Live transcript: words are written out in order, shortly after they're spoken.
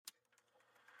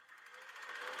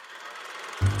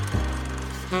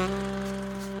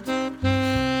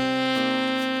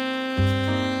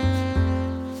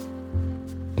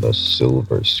the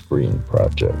Silver Screen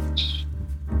Project.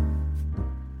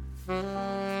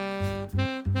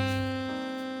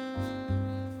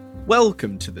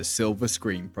 Welcome to the Silver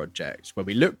Screen Project, where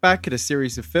we look back at a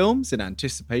series of films in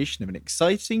anticipation of an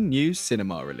exciting new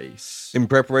cinema release. In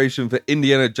preparation for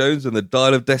Indiana Jones and the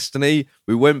Dial of Destiny,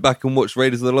 we went back and watched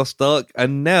Raiders of the Lost Ark,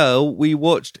 and now we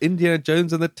watched Indiana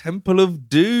Jones and the Temple of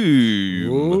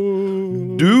Doom.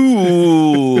 Whoa.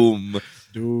 Doom!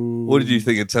 Doom. What did you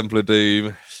think of Temple of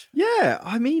Doom? Yeah,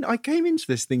 I mean, I came into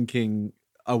this thinking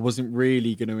I wasn't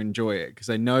really going to enjoy it, because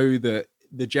I know that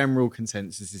the general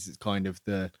consensus is it's kind of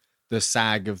the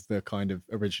sag of the kind of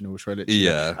original trilogy.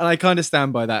 Yeah. And I kind of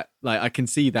stand by that. Like, I can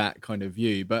see that kind of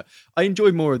view, but I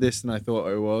enjoyed more of this than I thought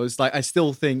I was. Like, I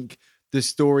still think the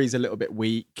story's a little bit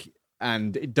weak,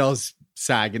 and it does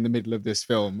sag in the middle of this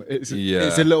film. It's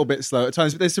a little bit slow at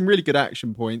times, but there's some really good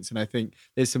action points, and I think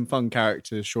there's some fun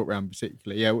characters, Short Round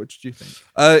particularly. Yeah, what did you think?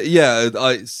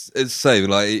 It's the same.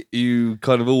 Like, you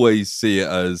kind of always see it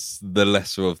as the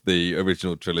lesser of the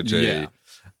original trilogy. Yeah.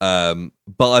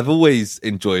 But I've always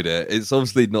enjoyed it. It's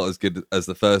obviously not as good as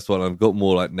the first one. I've got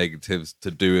more like negatives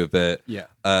to do with it. Yeah.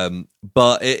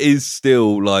 But it is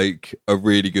still like a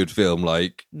really good film.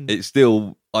 Like it's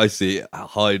still, I see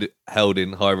it held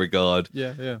in high regard.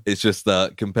 Yeah. It's just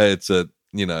that compared to,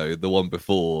 you know, the one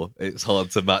before, it's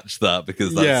hard to match that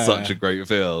because that's such a great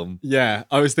film. Yeah,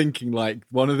 I was thinking like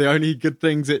one of the only good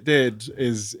things it did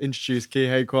is introduce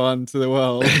Ki-Hei Kwan to the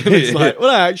world. It's like,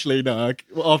 well, actually, no.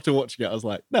 After watching it, I was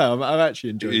like, no, I'm actually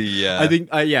enjoying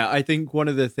it. Yeah, I think one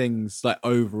of the things, like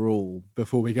overall,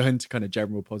 before we go into kind of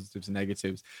general positives and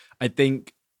negatives, I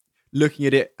think looking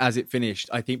at it as it finished,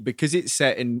 I think because it's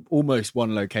set in almost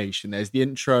one location, there's the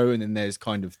intro and then there's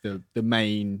kind of the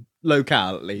main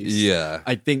locale at least. Yeah.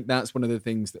 I think that's one of the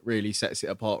things that really sets it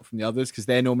apart from the others, because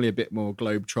they're normally a bit more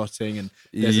globe-trotting, and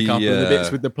there's a couple of the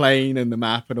bits with the plane and the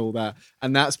map and all that.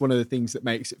 And that's one of the things that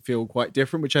makes it feel quite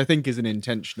different, which I think is an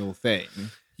intentional thing.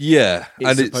 Yeah.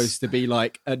 It's supposed to be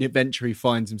like an adventure he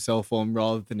finds himself on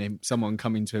rather than someone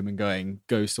coming to him and going,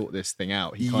 go sort this thing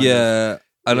out.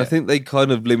 I think they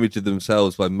kind of limited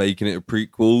themselves by making it a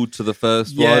prequel to the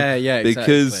first one. Yeah,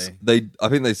 because exactly. I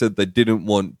think they said they didn't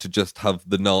want to just have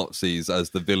the Nazis as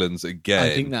the villains again.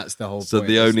 I think that's the whole so point.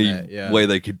 The only way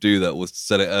they could do that was to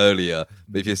set it earlier.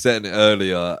 But if you're setting it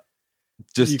earlier,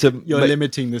 you're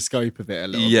limiting the scope of it a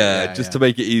little bit. To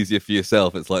make it easier for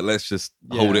yourself, it's like, let's just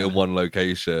hold it in one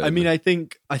location. I mean, I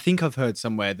think I've heard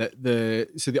somewhere that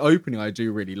the opening I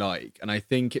do really like, and I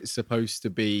think it's supposed to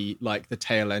be like the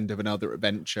tail end of another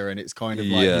adventure, and it's kind of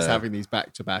like he's having these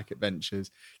back-to-back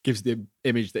adventures, gives the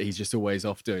image that he's just always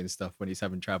off doing stuff when he's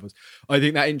having travels. I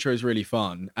think that intro is really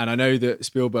fun, and I know that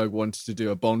Spielberg wanted to do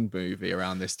a Bond movie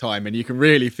around this time, and you can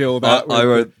really feel that. I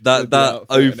wrote that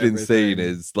opening scene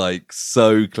is like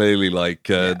so clearly like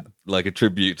a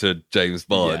tribute to James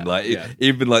Bond.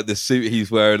 Even like the suit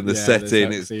he's wearing and the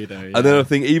setting. And then I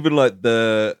think even like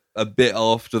a bit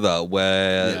after that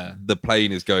where the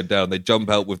plane is going down, they jump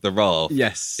out with the raft.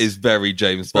 Yes, is very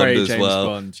James Bond as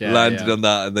well. Landed on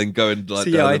that and then going like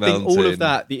down the mountain. I think all of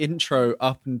that, the intro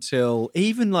up until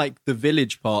even like the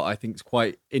village part, I think is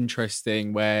quite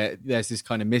interesting, where there's this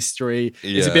kind of mystery.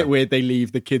 It's a bit weird they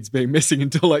leave the kids being missing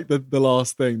until like the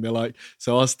last thing. They're like,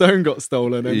 so our stone got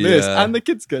stolen and this and the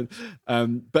kids good.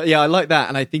 But yeah, I like that,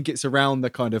 and I think it's around the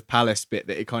kind of palace bit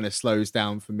that it kind of slows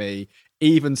down for me.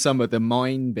 Even some of the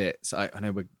mine bits, I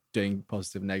know we're doing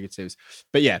positive and negatives,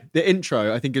 but yeah, the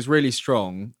intro I think is really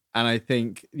strong, and I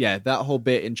think that whole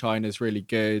bit in China is really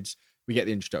good. We get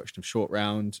the introduction of Short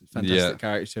Round, fantastic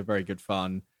character, very good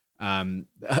fun. I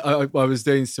was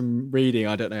doing some reading.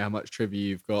 I don't know how much trivia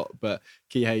you've got, but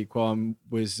Ki-Hei Kwan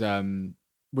was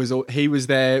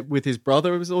there with his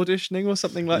brother, was auditioning or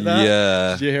something like that.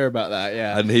 Yeah, did you hear about that?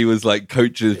 Yeah, and he was like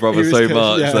coaching his brother so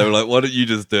much. They were like, "Why don't you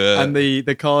just do it?" And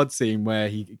the card scene where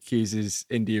he accuses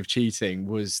Indy of cheating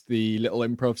was the little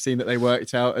improv scene that they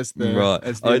worked out as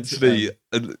the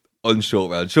on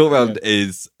Short Round. Short Round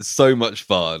is so much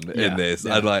fun in this.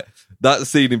 And like that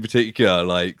scene in particular,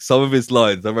 like some of his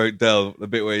lines, I wrote down the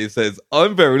bit where he says,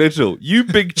 "I'm very little, you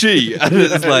big cheat." And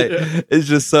it's like, it's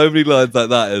just so many lines like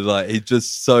that. And like, he's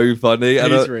just so funny.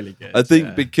 He's really good. I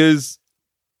think because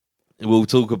we'll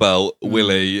talk about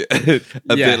Willie a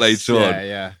bit later on.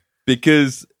 Yeah.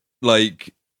 Because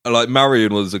like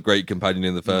Marion was a great companion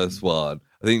in the first one.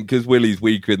 I think because Willie's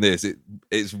weaker in this, it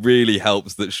really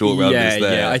helps that Short Round is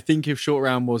there. Yeah, I think if Short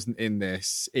Round wasn't in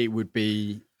this, it would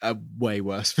be a way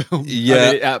worse film. Yeah, I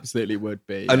mean, it absolutely would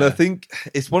be. And I think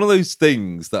it's one of those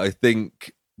things that I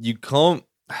think you can't,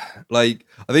 like,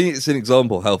 I think it's an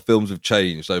example of how films have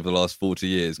changed over the last 40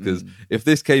 years. Because if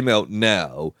this came out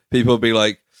now, people would be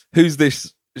like, who's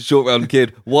this short round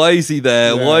kid. Why is he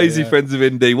there? Why is he friends with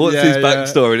Indy? What's his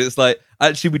backstory? And it's like,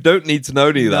 actually, we don't need to know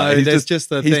any of that. He's just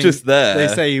there. They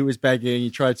say he was begging. He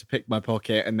tried to pick my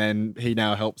pocket, and then he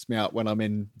now helps me out when I'm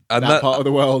in that part of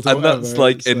the world. And that's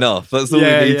like enough. That's all we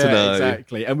need to know.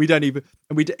 Exactly. And we don't even.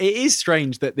 It is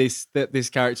strange that this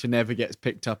character never gets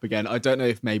picked up again. I don't know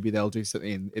if maybe they'll do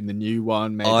something in the new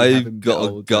one. Maybe I've got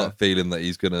a gut feeling that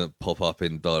he's going to pop up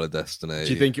in Dial of Destiny.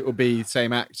 Do you think it will be the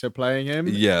same actor playing him?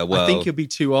 Yeah, well, I think he'll be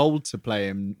too old to play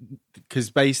him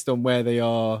because based on where they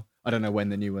are, I don't know when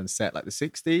the new one's set, like the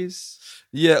 60s.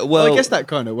 Yeah, well, I guess that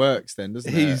kind of works then,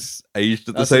 doesn't it? He's aged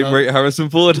at the same rate Harrison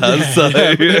Ford has.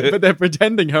 But they're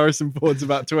pretending Harrison Ford's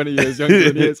about 20 years younger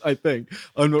than he is, I think.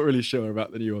 I'm not really sure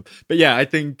about the new one. But yeah, I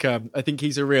think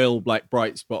he's a real like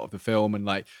bright spot of the film, and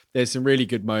like there's some really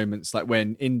good moments like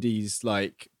when Indy's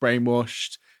like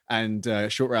brainwashed and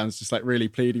Short Round's just like really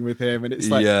pleading with him, and it's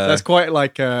like that's quite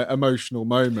like a emotional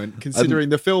moment considering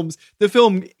the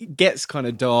film gets kind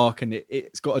of dark and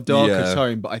it's got a darker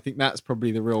tone, but I think that's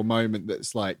probably the real moment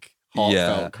that's like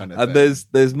heartfelt kind of and thing.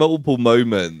 There's multiple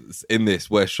moments in this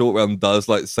where Short Round does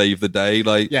like save the day.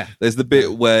 Like there's the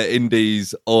bit where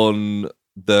Indy's on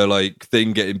the like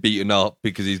thing getting beaten up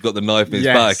because he's got the knife in his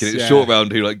back, and it's Short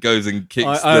Round who like goes and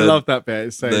kicks I love that bit.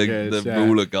 It's so good. The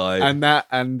ruler guy, and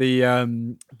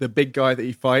the big guy that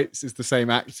he fights is the same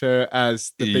actor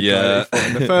as the big guy that he fought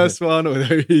in the first one,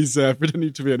 although he's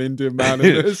pretending to be an Indian man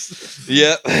in this.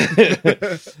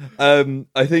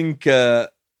 I think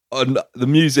the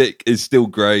music is still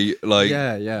great. Like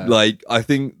like I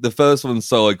think the first one's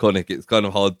so iconic it's kind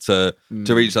of hard to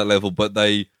reach that level, but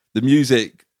the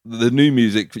new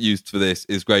music used for this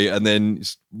is great, and then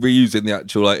reusing the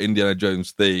actual like Indiana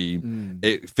Jones theme,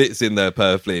 it fits in there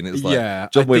perfectly, and it's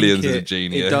like John Williams is a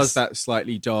genius. It does that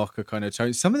slightly darker kind of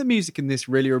tone. Some of the music in this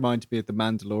really reminded me of the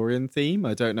Mandalorian theme.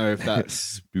 I don't know if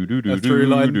that's a through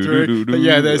line through, but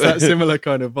yeah, there's that similar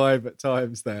kind of vibe at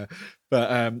times there.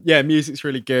 But music's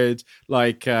really good.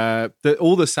 Like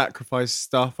all the sacrifice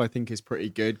stuff, I think is pretty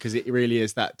good because it really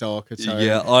is that darker tone.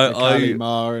 Yeah,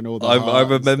 Gallimar and all that. I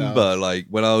remember like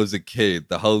when I was a kid,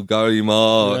 the whole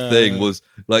Gallimar thing was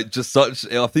like just such.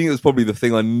 I think it was probably the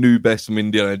thing I knew best from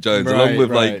Indiana Jones, along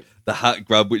with like the hat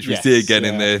grab, which we see again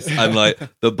in this, and like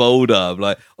the boulder.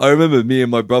 Like I remember me and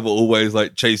my brother always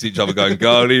like chase each other going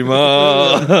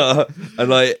Gallimar, and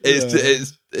like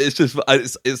it's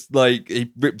just like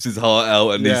he rips his heart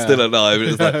out and he's still alive, and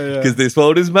it's like because this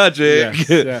world is magic.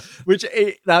 Which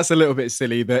that's a little bit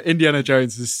silly that Indiana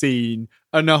Jones has seen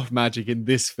enough magic in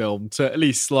this film to at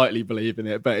least slightly believe in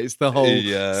it, but it's the whole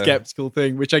skeptical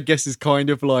thing, which I guess is kind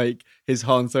of like his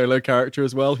Han Solo character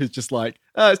as well, who's just like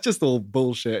it's just all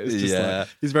bullshit. It's just like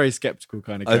he's very skeptical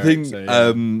kind of character.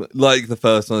 I think like the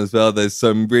first one as well, there's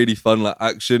some really fun like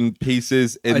action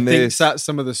pieces in this. I think that's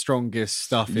some of the strongest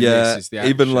stuff in this is the action.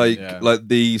 Even like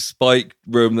the spike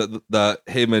room that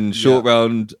him and Short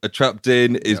Round are trapped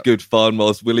in is good fun,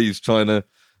 whilst Willie's trying to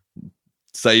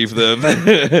save them,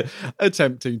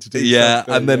 attempting to do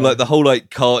something, and then like the whole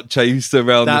like cart chase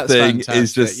around the thing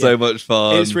is just so much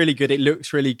fun. It's really good. It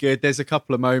looks really good. There's a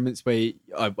couple of moments where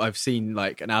I've seen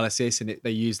like analysis and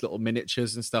they use little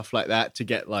miniatures and stuff like that to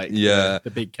get like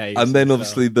the big case, and then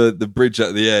obviously the bridge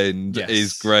at the end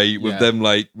is great with them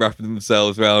like wrapping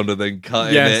themselves around and then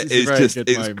cutting it.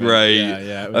 It's great.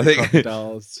 I think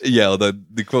crocodiles. Although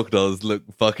the crocodiles look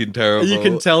fucking terrible. You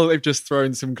can tell they've just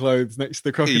thrown some clothes next to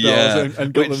the crocodiles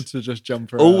and got them to just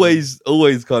jump around.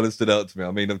 Always kind of stood out to me.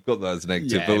 I mean, I've got that as a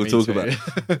negative, but we'll talk about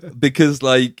it. Because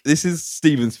like this is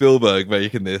Steven Spielberg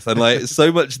making this, and like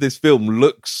so much of this film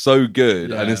looks so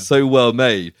good and is so well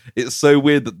made. It's so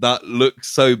weird that looks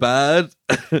so bad.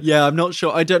 I'm not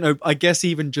sure. I don't know. I guess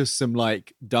even just some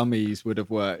like dummies would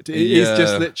have worked. It is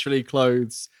just literally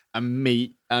clothes and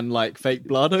meat and like fake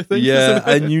blood, I think.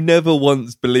 And you never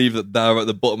once believe that they're at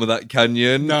the bottom of that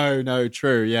canyon. No,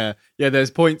 true. Yeah,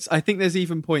 there's points. I think there's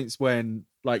even points when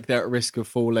like they're at risk of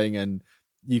falling and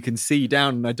you can see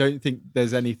down, and I don't think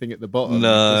there's anything at the bottom.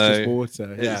 No, it's just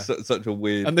water. It's such a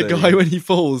weird and the guy, when he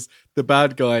falls, the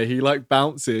bad guy, he like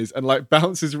bounces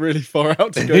really far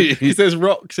out to go because there's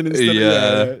rocks, and instead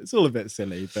it's all a bit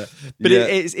silly, but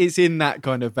it's in that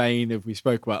kind of vein of we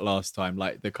spoke about last time,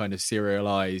 like the kind of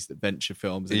serialized adventure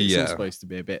films, and it's all supposed to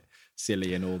be a bit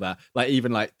silly and all that. Like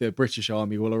even like the British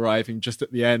Army will arriving just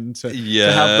at the end to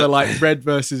have the like red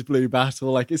versus blue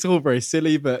battle. Like it's all very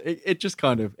silly, but it just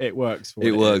kind of it works for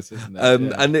it works, isn't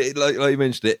it? And it, like you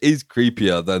mentioned, it is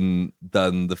creepier than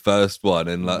the first one,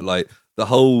 and like the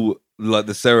whole like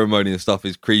the ceremony and stuff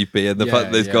is creepy, and the fact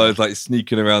that there's guys like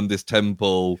sneaking around this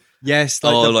temple Yes,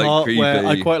 like the part where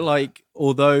I quite like,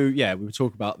 although, yeah, we will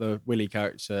talk about the Willie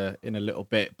character in a little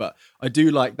bit, but I do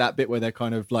like that bit where they're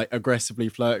kind of like aggressively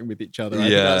flirting with each other. I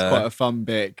think that's quite a fun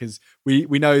bit because we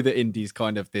know that Indy's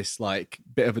kind of this like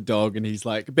bit of a dog and he's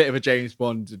like a bit of a James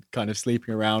Bond kind of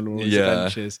sleeping around on all his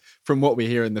adventures from what we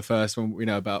hear in the first one, we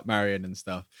know about Marion and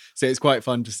stuff. So it's quite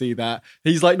fun to see that.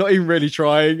 He's like not even really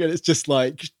trying and it's just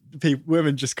like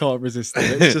women just can't resist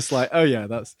it. It's just like, oh yeah,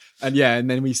 and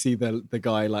then we see the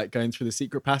guy like going through the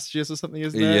secret passages or something,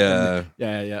 isn't it?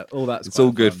 Yeah. All that's it's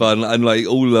all good fun and like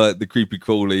all the creepy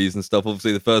crawlies and stuff.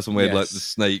 Obviously, the first one we had like the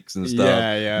snakes and stuff.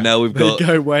 Yeah. Now we've got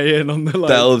go way in on the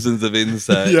like, thousands of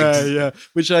insects. Yeah.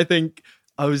 Which I think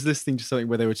I was listening to something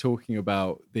where they were talking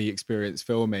about the experience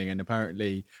filming, and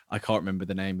apparently I can't remember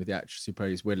the name of the actress who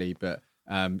plays Willie, but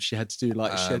she had to do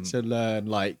like she had to learn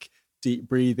like deep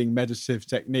breathing meditative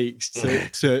techniques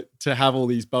to have all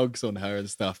these bugs on her and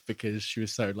stuff because she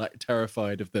was so like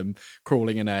terrified of them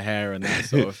crawling in her hair and that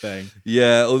sort of thing.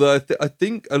 Yeah, although I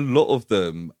think a lot of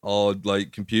them are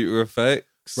like computer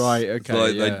effects. Right, okay.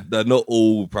 So they're not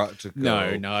all practical.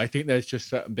 No, I think there's just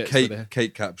certain bits.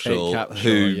 Kate Capshaw,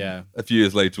 who a few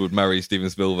years later would marry Steven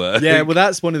Spielberg. Yeah, well,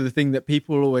 that's one of the things that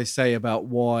people always say about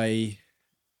why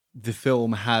the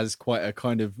film has quite a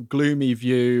kind of gloomy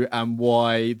view and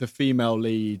why the female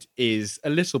lead is a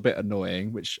little bit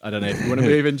annoying, which I don't know if you want to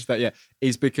move into that yet,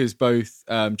 is because both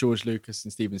George Lucas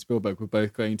and Steven Spielberg were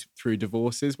both going through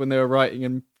divorces when they were writing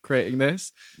and creating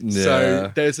this. Yeah.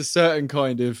 So there's a certain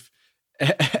kind of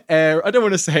air, I don't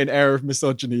want to say an air of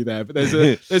misogyny there, but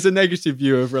there's a negative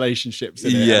view of relationships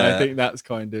in it. Yeah. And I think that's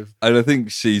kind of... And I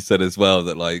think she said as well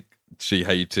that like she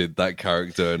hated that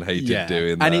character and hated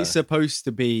doing that. And it's supposed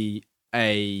to be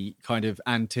a kind of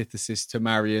antithesis to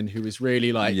Marion, who is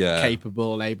really like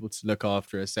capable and able to look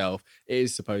after herself. It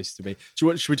is supposed to be.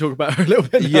 Should we talk about her a little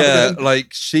bit? Yeah, like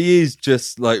she is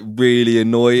just like really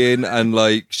annoying, and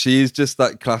like she is just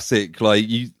that classic like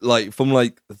you like from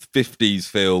like 50s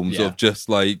films of just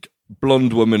like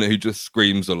blonde woman who just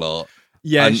screams a lot.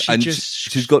 Yeah,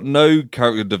 she's got no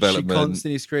character development. She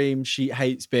constantly screams. She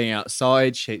hates being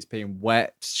outside. She hates being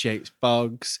wet. She hates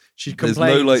bugs. She complains.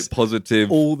 There's no like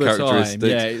positive all the characteristics. time.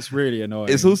 Yeah, it's really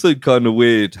annoying. It's also kind of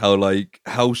weird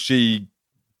how she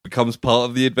becomes part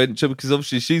of the adventure because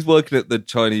obviously she's working at the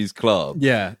Chinese club.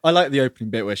 Yeah, I like the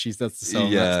opening bit where she does the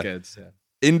song. Yeah. That's good.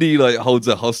 Yeah. Indy like holds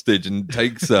her hostage and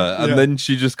takes her, and then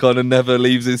she just kind of never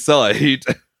leaves his side.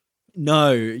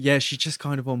 No, yeah, she's just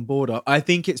kind of on board. I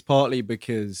think it's partly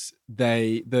because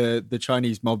the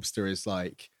Chinese mobster is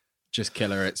like, just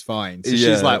kill her, it's fine. So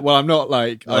she's like, well, I'm not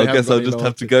like... I guess I'll just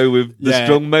have to go with the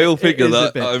strong male figure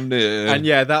that I'm near. And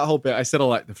that whole bit, I said I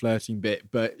like the flirting bit,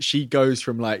 but she goes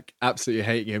from like absolutely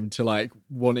hating him to like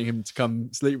wanting him to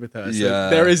come sleep with her.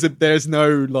 So there's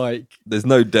no like... There's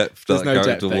no depth to that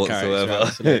character whatsoever.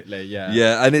 Absolutely, yeah.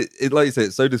 Yeah, and it like you say,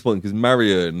 it's so disappointing because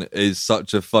Marion is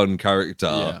such a fun character.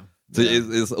 Yeah. So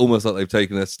it's almost like they've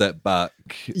taken a step back.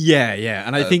 Yeah.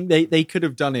 And I think they could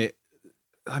have done it.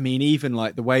 I mean, even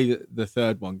like the way that the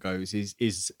third one goes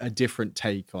is a different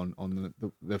take on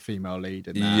the female lead.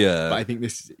 And that. Yeah. But I think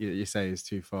this, you say, is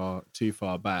too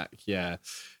far back. Yeah.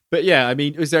 But yeah, I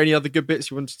mean, was there any other good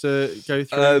bits you wanted to go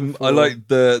through? I like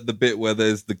the bit where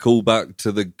there's the callback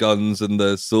to the guns and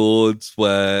the swords,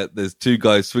 where there's two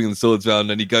guys swinging the swords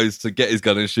around and he goes to get his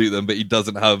gun and shoot them, but he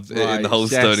doesn't have it in the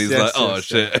holster. And he's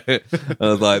shit. And I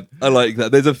was like, I like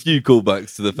that. There's a few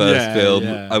callbacks to the first film.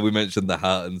 Yeah. And we mentioned the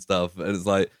hat and stuff. And it's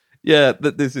like,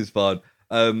 this is fun.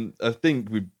 I think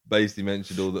we basically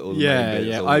mentioned all the main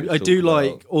bits. I do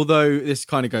like, although this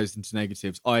kind of goes into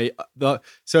negatives,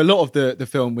 so a lot of the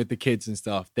film with the kids and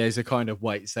stuff, there's a kind of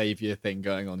white savior thing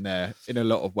going on there in a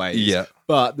lot of ways. Yeah.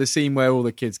 But the scene where all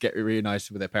the kids get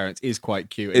reunited with their parents is quite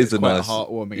cute. It's quite nice,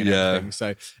 heartwarming and everything.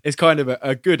 So it's kind of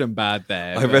a good and bad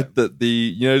there. I read that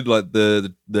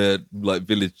the like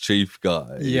village chief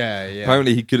guy. Yeah.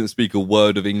 Apparently he couldn't speak a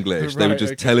word of English. They would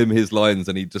just tell him his lines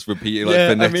and he'd just repeat it like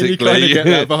phonetically. I mean, you kind of get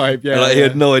that vibe. Yeah. He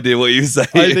had no idea what you were saying.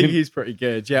 I think he's pretty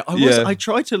good. Yeah. I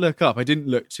tried to look up. I didn't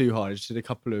look too hard. I just did a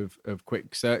couple of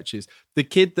quick searches. The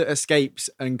kid that escapes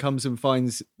and comes and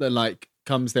finds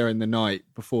comes there in the night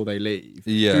before they leave,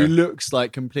 who looks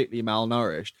like completely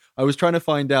malnourished. I was trying to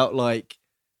find out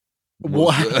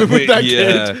what happened with that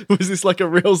kid. Was this like a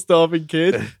real starving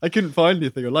kid? I couldn't find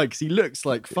anything online because he looks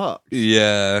like fuck.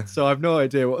 Yeah. So I have no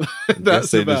idea what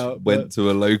that's about. Just went to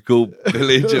a local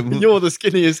village and you're the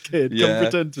skinniest kid. Come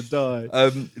pretend to die.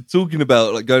 Talking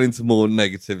about like going into more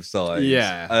negative sides.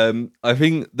 Yeah. I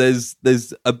think there's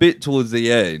a bit towards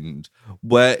the end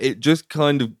where it just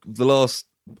kind of the last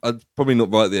probably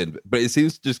not right at the end, but it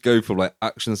seems to just go from like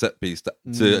action set piece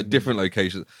to a different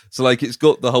location. So like it's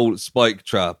got the whole spike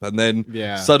trap, and then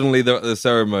suddenly they're at the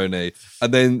ceremony,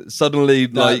 and then suddenly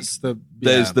there's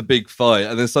the big fight,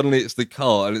 and then suddenly it's the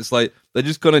car, and it's like they're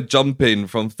just kind of jumping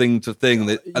from thing to thing,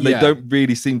 and they don't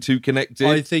really seem too connected.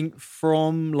 I think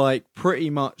from like pretty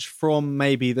much from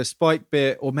maybe the spike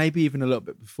bit, or maybe even a little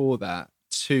bit before that,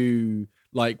 to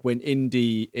like when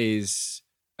Indy is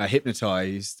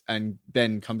hypnotized and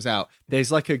then comes out,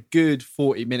 there's like a good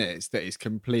 40 minutes that is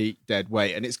complete dead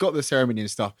weight, and it's got the ceremony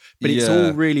and stuff, but it's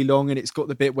all really long, and it's got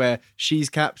the bit where she's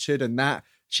captured and that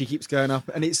she keeps going up,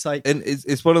 and it's like, and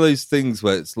it's one of those things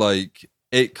where it's like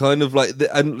it kind of like,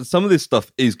 and some of this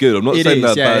stuff is good. I'm not saying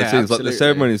that bad things, like the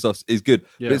ceremony and stuff is good,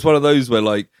 but it's one of those where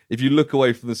like if you look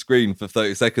away from the screen for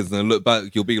 30 seconds and then look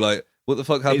back, you'll be like, what the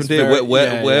fuck happened here?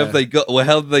 Where have they got?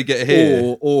 How did they get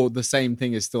here? Or the same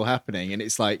thing is still happening, and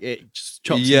it's like it just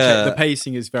chops. Yeah, the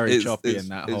pacing is very choppy in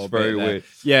that whole bit. It's very weird.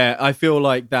 Yeah, I feel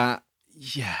like that.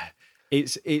 Yeah,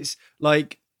 it's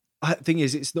like, the thing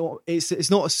is, it's not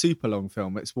a super long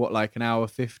film. It's what, like an hour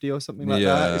 50 or something like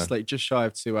that. It's like just shy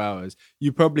of 2 hours.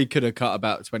 You probably could have cut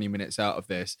about 20 minutes out of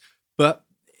this, but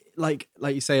like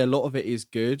you say, a lot of it is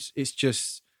good. It's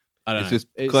just, I don't know.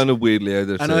 It's kind of weirdly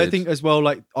edited. And I think as well,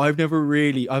 like I've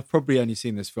probably only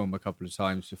seen this film a couple of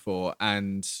times before,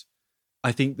 and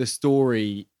I think the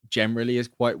story generally is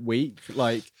quite weak.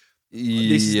 Like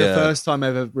this is the first time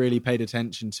I've ever really paid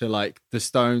attention to like the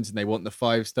stones, and they want the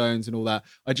 5 stones and all that.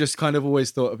 I just kind of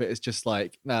always thought of it as just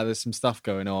like, there's some stuff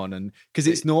going on, and because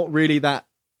it's not really that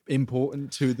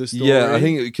important to the story. Yeah, I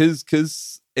think because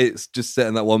it's just set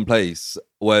in that one place,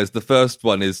 whereas the first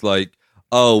one is like,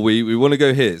 oh, we want to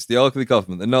go here. It's the Ark of the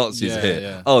Covenant. The Nazis are here.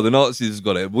 Yeah. Oh, the Nazis have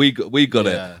got it. We got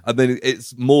it. And then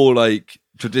it's more like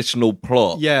traditional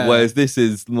plot. Yeah. Whereas this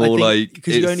is more like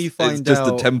because you only find it's just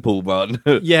a temple run.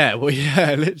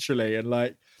 Literally, and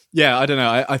like, I don't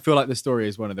know. I feel like the story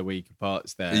is one of the weaker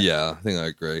parts there. Yeah, I think I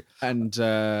agree. And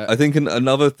I think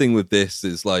another thing with this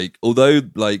is like, although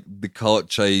like the cart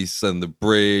chase and the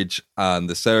bridge and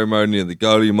the ceremony and the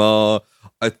Gallimard,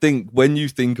 I think when you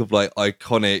think of like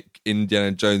iconic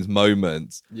Indiana Jones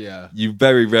moments, you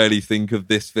very rarely think of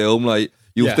this film. Like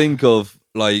you'll think of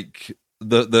like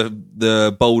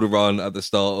the boulder run at the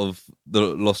start of the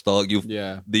Lost Ark.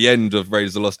 The end of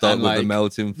Raiders of the Lost Ark with the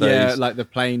melting face. Yeah, like the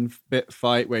plane bit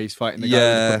fight where he's fighting the guy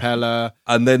with the propeller.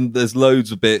 And then there's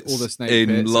loads of bits all the snake in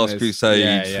bits Last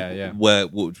Crusade where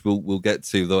which we'll get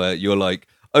to, where you're like,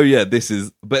 oh yeah, this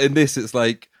is. But in this, it's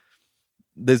like,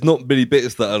 there's not many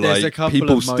bits that are like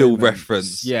people still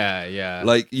reference. Yeah.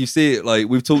 Like you see it, like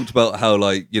we've talked about how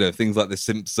like, you know, things like The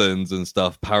Simpsons and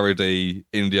stuff parody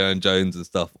Indiana Jones and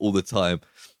stuff all the time.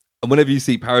 And whenever you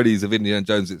see parodies of Indiana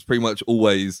Jones, it's pretty much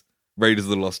always Raiders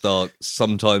of the Lost Ark,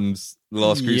 sometimes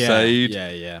Last Crusade.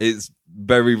 Yeah. It's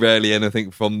very rarely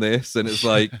anything from this. And it's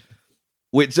like,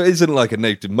 which isn't like a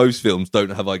negative. Most films don't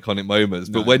have iconic moments,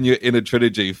 but when you're in a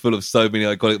trilogy full of so many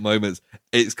iconic moments,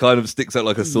 it's kind of sticks out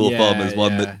like a sore thumb as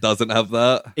one that doesn't have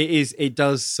that. It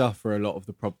does suffer a lot of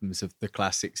the problems of the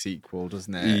classic sequel,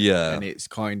 doesn't it? Yeah. And it's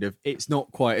kind of, it's not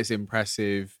quite as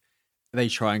impressive. They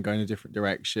try and go in a different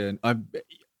direction.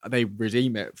 They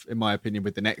redeem it, in my opinion,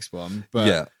 with the next one.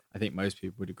 But I think most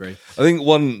people would agree. I think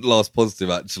one last positive,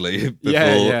 actually,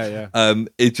 before,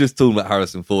 it's just talking about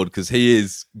Harrison Ford, because he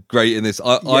is great in this.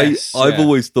 I've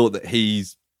always thought that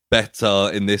he's better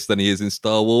in this than he is in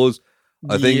Star Wars.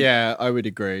 I think, I would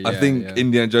agree. I think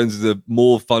Indiana Jones is a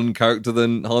more fun character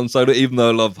than Han Solo, even though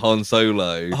I love Han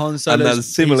Solo. Han Solo and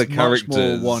similar characters.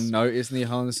 Much more one note, isn't he?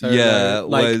 Han Solo. Yeah,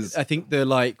 like I think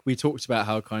we talked about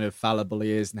how kind of fallible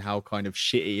he is and how kind of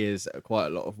shit he is at quite a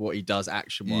lot of what he does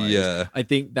action wise. Yeah, I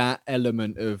think that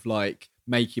element of like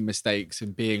making mistakes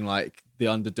and being like the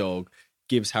underdog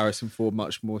gives Harrison Ford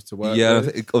much more to work with. I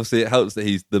think obviously it helps that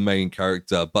he's the main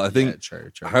character, but I think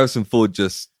true. Harrison Ford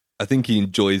I think he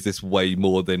enjoys this way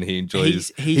more than he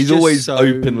enjoys. He's always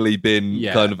openly been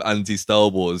kind of anti-Star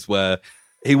Wars, where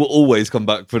he will always come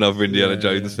back for another Indiana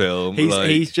Jones film.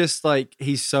 He's just like,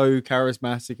 he's so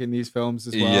charismatic in these films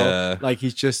as well. Yeah. Like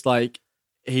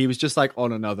he was just like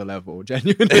on another level,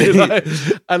 genuinely.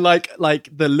 And like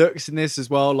the looks in this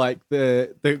as well, like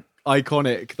the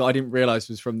iconic that I didn't realize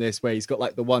was from this, where he's got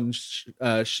like the one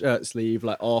shirt sleeve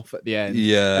like off at the end,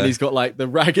 and he's got like the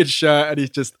ragged shirt,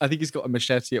 and I think he's got a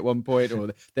machete at one point,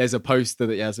 or there's a poster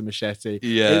that he has a machete.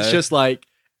 It's just like,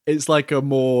 it's like a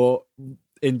more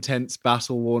intense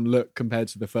battle worn look compared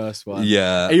to the first one. He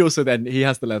also he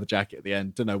has the leather jacket at the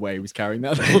end. Don't know where he was carrying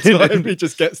that the whole time. He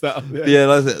just gets that up there.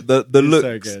 The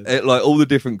looks, so like all the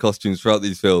different costumes throughout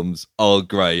these films are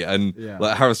great, and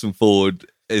like Harrison Ford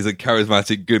is a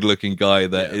charismatic, good-looking guy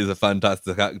that is a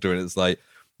fantastic actor, and it's like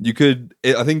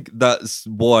I think that's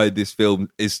why this film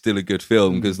is still a good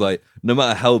film, because like no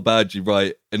matter how bad you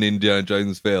write an Indiana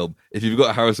Jones film, if you've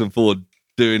got Harrison Ford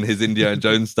doing his Indiana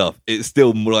Jones stuff, it's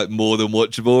still more than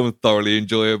watchable and thoroughly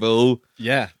enjoyable.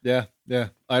 Yeah,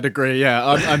 I'd agree. Yeah,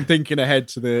 I'm thinking ahead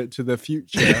to the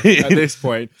future at this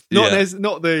point. The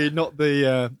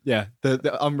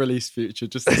unreleased future.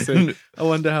 Just to see. I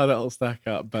wonder how that'll stack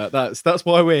up. But that's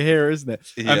why we're here, isn't it?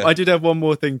 I did have one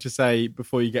more thing to say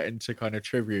before you get into kind of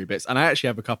trivia bits, and I actually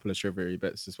have a couple of trivia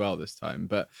bits as well this time.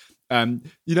 But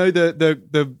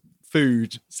the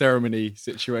food ceremony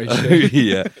situation.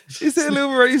 Yeah. Is it a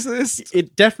little racist?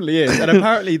 It definitely is. And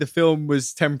apparently the film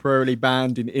was temporarily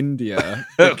banned in India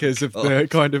because of the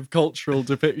kind of cultural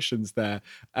depictions there.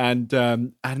 And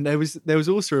there was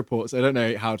also reports, I don't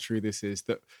know how true this is,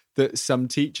 that some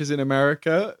teachers in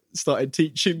America started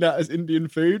teaching that as Indian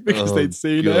food because they'd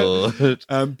seen it.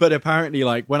 But apparently,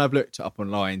 like, when I've looked it up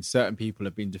online, certain people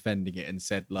have been defending it and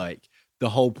said, like, the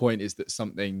whole point is that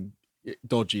something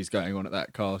dodgy is going on at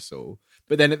that castle,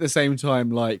 but then at the same time,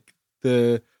 like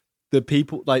the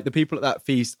people at that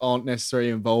feast aren't necessarily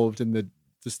involved in the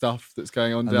stuff that's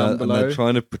going on down below. And they're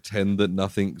trying to pretend that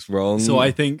nothing's wrong. So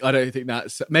I don't think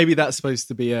that's supposed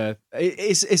to be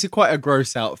it's quite a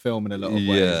gross out film in a lot of ways,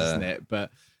 isn't it?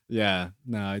 But yeah,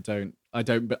 no, I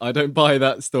don't buy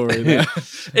that story there.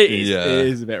 It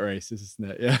is a bit racist,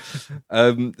 isn't it? Yeah.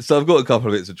 So I've got a couple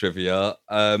of bits of trivia.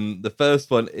 The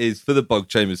first one is for the bug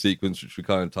chamber sequence, which we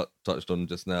kind of touched on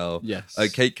just now. Yes.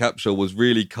 Kate Capshaw was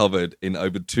really covered in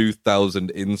over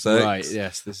 2,000 insects. Right,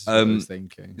 yes, this is what I was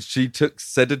thinking. She took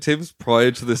sedatives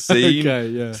prior to the scene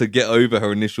to get over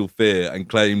her initial fear and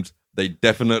claimed they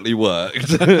definitely worked.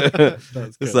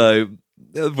 That's good. So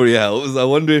that pretty helps. I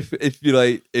wonder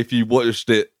if you watched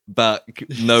it back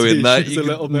knowing that you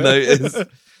could notice.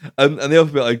 And the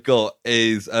other bit I got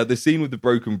is the scene with the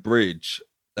broken bridge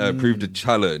proved a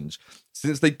challenge,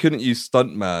 since they couldn't use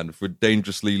stuntman for a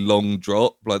dangerously long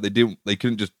drop. Like they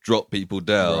couldn't just drop people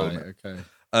down. Right, okay.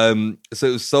 So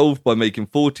it was solved by making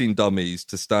 14 dummies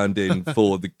to stand in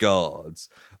for the guards.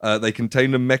 They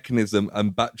contained a mechanism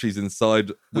and batteries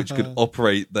inside which could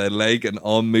operate their leg and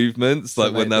arm movements,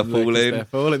 like when they're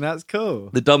falling. That's cool.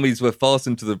 The dummies were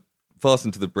fastened to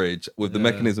the bridge with the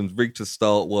mechanisms rigged to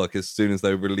start work as soon as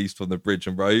they were released from the bridge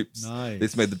and ropes. Nice.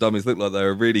 This made the dummies look like they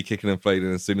were really kicking and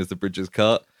flailing as soon as the bridge is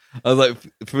cut. I was like,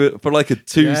 for like a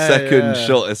 2-second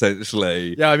shot,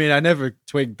 essentially. Yeah, I mean, I never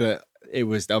twigged that it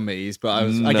was dummies, but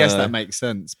I guess that makes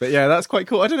sense. But yeah, that's quite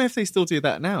cool. I don't know if they still do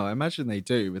that now. I imagine they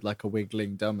do with like a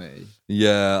wiggling dummy.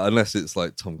 Yeah, unless it's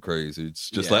like Tom Cruise, who's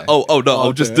just like, oh no,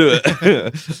 I'll just do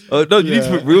it. Oh no, you need to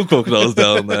put real crocodiles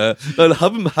down there. No,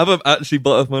 have them actually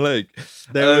bite off my leg.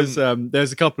 There's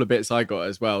a couple of bits I got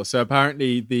as well. So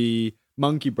apparently the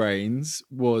monkey brains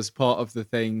was part of the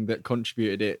thing that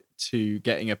contributed it to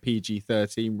getting a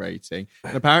PG-13 rating.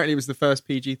 And apparently it was the first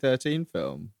PG-13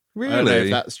 film. Really? I don't know if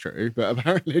that's true, but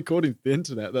apparently, according to the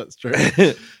internet, that's true.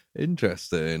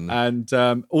 Interesting. And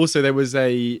also, there was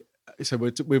we'll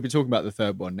be talking about the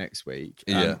third one next week.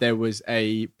 There was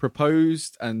a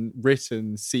proposed and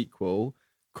written sequel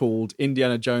called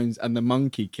Indiana Jones and the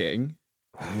Monkey King,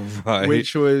 right,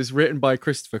 which was written by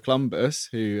Christopher Columbus,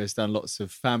 who has done lots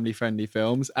of family-friendly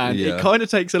films, and it kind of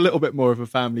takes a little bit more of a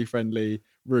family-friendly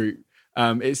route.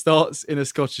 It starts in a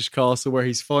Scottish castle where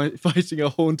he's fighting a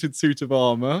haunted suit of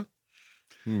armour.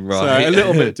 Right. So a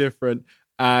little bit different.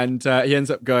 And he ends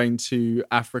up going to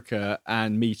Africa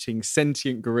and meeting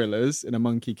sentient gorillas in a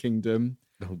monkey kingdom.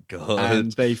 Oh, God.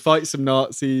 And they fight some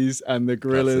Nazis, and the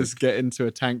gorillas get into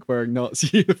a tank wearing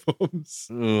Nazi uniforms.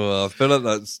 Oh, I feel like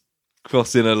that's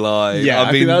crossing a line. Yeah,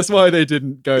 I mean, that's why they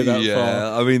didn't go that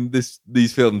far. I mean,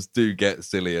 these films do get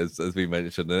silly, as we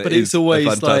mentioned. But it's always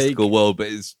a fantastical world, but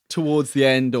it's towards the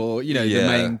end, or the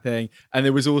main thing. And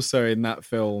there was also in that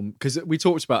film, because we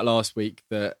talked about last week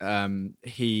that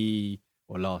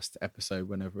or last episode,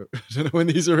 whenever, I don't know when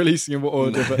these are releasing in what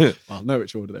order, but I'll know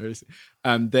which order they're releasing.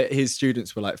 That his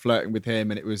students were like flirting with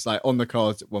him, and it was like on the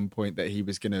cards at one point that he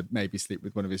was going to maybe sleep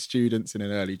with one of his students in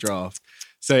an early draft.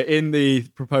 So in the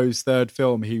proposed third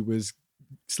film, he was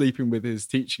sleeping with his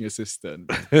teaching assistant.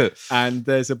 And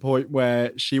there's a point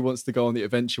where she wants to go on the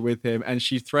adventure with him, and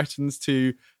she threatens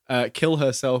to kill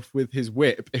herself with his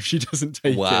whip if she doesn't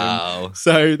take him.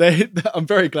 So I'm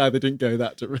very glad they didn't go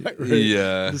that direct route.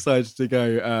 Yeah. Decided to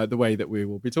go the way that we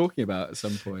will be talking about at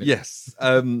some point. Yes.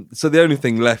 So the only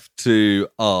thing left to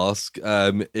ask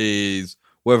is,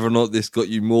 whether or not this got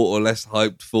you more or less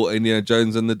hyped for Indiana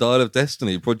Jones and the Dial of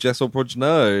Destiny. Prod yes or prod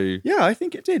no? Yeah, I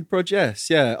think it did. Prod yes.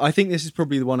 Yeah, I think this is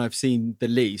probably the one I've seen the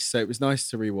least, so it was nice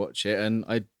to rewatch it, and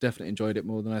I definitely enjoyed it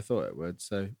more than I thought it would.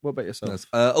 So, what about yourself?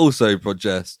 Also, prod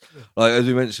yes. Like as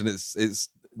we mentioned, it's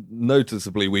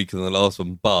noticeably weaker than the last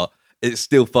one, but it's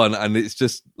still fun, and it's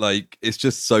just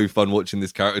so fun watching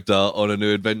this character on a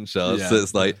new adventure. Yeah. So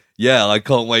it's like, yeah, I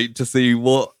can't wait to see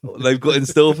what they've got in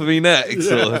store for me next,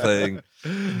 sort of thing.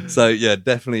 So yeah,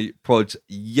 definitely prod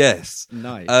yes.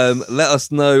 Nice. Let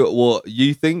us know what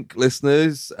you think,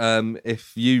 listeners.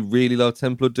 If you really love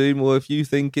Temple of Doom, or if you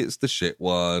think it's the shit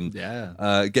one.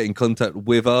 Yeah. Get in contact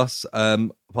with us.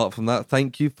 Apart from that,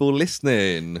 thank you for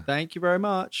listening. Thank you very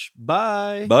much.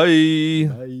 Bye. Bye.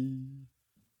 Bye.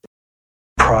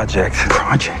 Project.